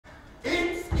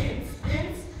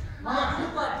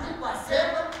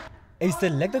A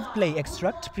selected play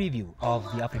extract preview of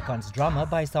the Afrikaans drama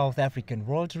by South African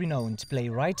world-renowned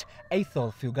playwright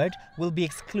Ethel Fugard will be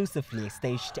exclusively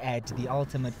staged at the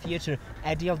Ultimate Theatre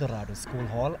at the Eldorado School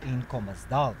Hall in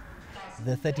Kommersdal.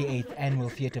 The 38th Annual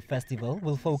Theatre Festival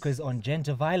will focus on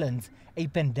gender violence, a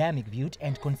pandemic viewed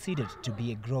and considered to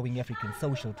be a growing African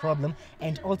social problem,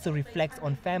 and also reflects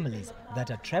on families that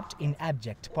are trapped in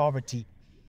abject poverty.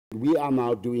 We are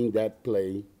now doing that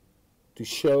play to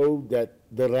show that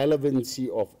the relevancy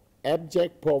of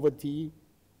abject poverty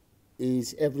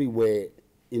is everywhere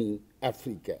in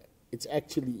Africa. It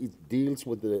deals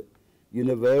with the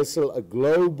universal, a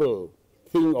global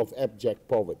thing of abject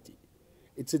poverty.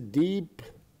 It's a deep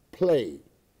play.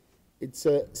 It's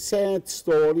a sad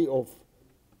story of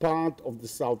part of the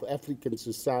South African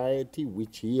society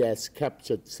which he has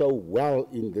captured so well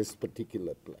in this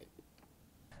particular play.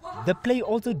 The play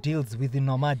also deals with the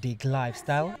nomadic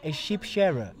lifestyle, a sheep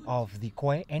shearer of the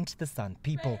Khoi and the San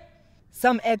people.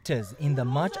 Some actors in the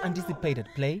much anticipated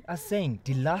play are saying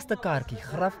Die Laaste Karretjie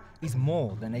Graf is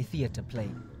more than a theatre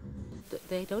play.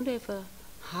 They don't have a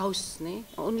house,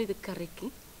 only the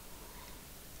Karretjie.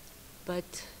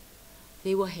 But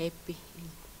they were happy.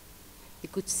 They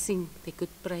could sing, they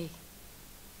could pray.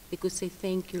 They could say,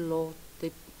 "Thank you, Lord."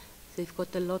 They've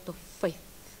got a lot of faith.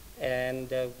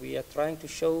 And we are trying to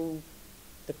show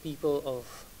the people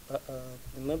of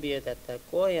Namibia that the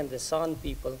Khoi and the San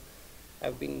people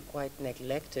have been quite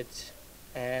neglected,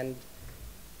 and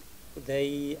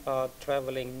they are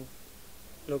traveling,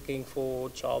 looking for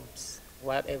jobs,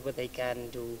 whatever they can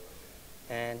do,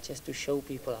 and just to show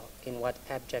people in what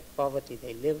abject poverty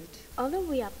they lived. Although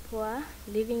we are poor,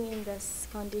 living in this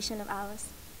condition of ours,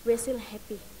 we're still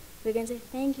happy. We can say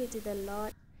thank you to the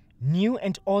Lord. New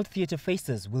and old theatre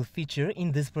faces will feature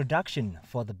in this production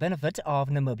for the benefit of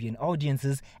Namibian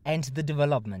audiences and the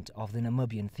development of the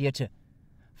Namibian theatre.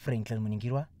 Franklin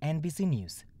Muningirwa, NBC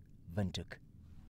News, Windhoek.